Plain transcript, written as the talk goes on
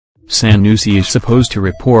Sanusi is supposed to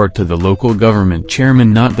report to the local government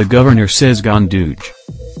chairman, not the governor, says Ganduje.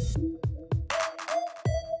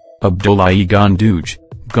 Abdullahi Ganduje,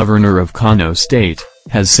 governor of Kano State,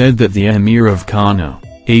 has said that the Emir of Kano,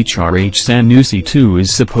 Hrh Sanusi too,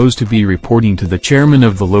 is supposed to be reporting to the chairman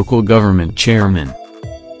of the local government chairman.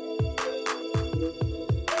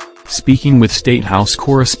 Speaking with State House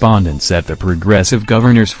correspondents at the Progressive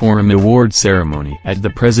Governors Forum award ceremony at the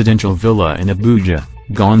presidential villa in Abuja,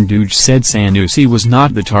 Ganduje said Sanusi was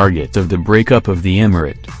not the target of the breakup of the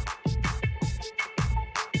emirate.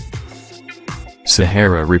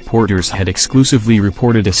 Sahara reporters had exclusively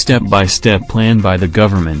reported a step-by-step plan by the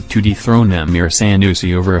government to dethrone Emir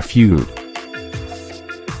Sanusi over a feud.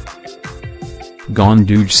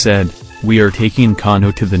 Ganduje said, "We are taking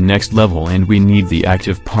Kano to the next level and we need the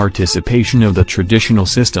active participation of the traditional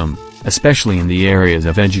system, especially in the areas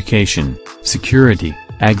of education, security,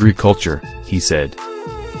 agriculture," he said.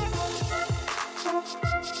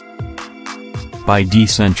 By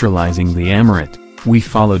decentralizing the emirate, we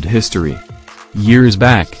followed history. Years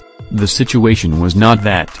back, the situation was not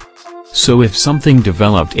that. So if something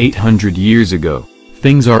developed 800 years ago,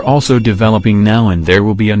 things are also developing now and there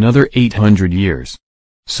will be another 800 years.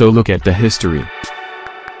 So look at the history.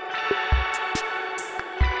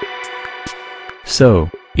 So,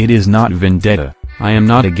 it is not vendetta, I am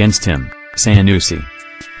not against him, Sanusi.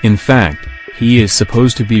 In fact, he is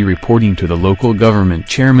supposed to be reporting to the local government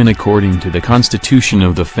chairman according to the Constitution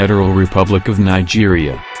of the Federal Republic of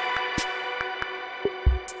Nigeria.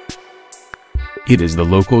 It is the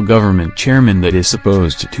local government chairman that is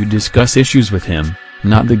supposed to discuss issues with him,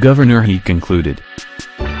 not the governor, he concluded.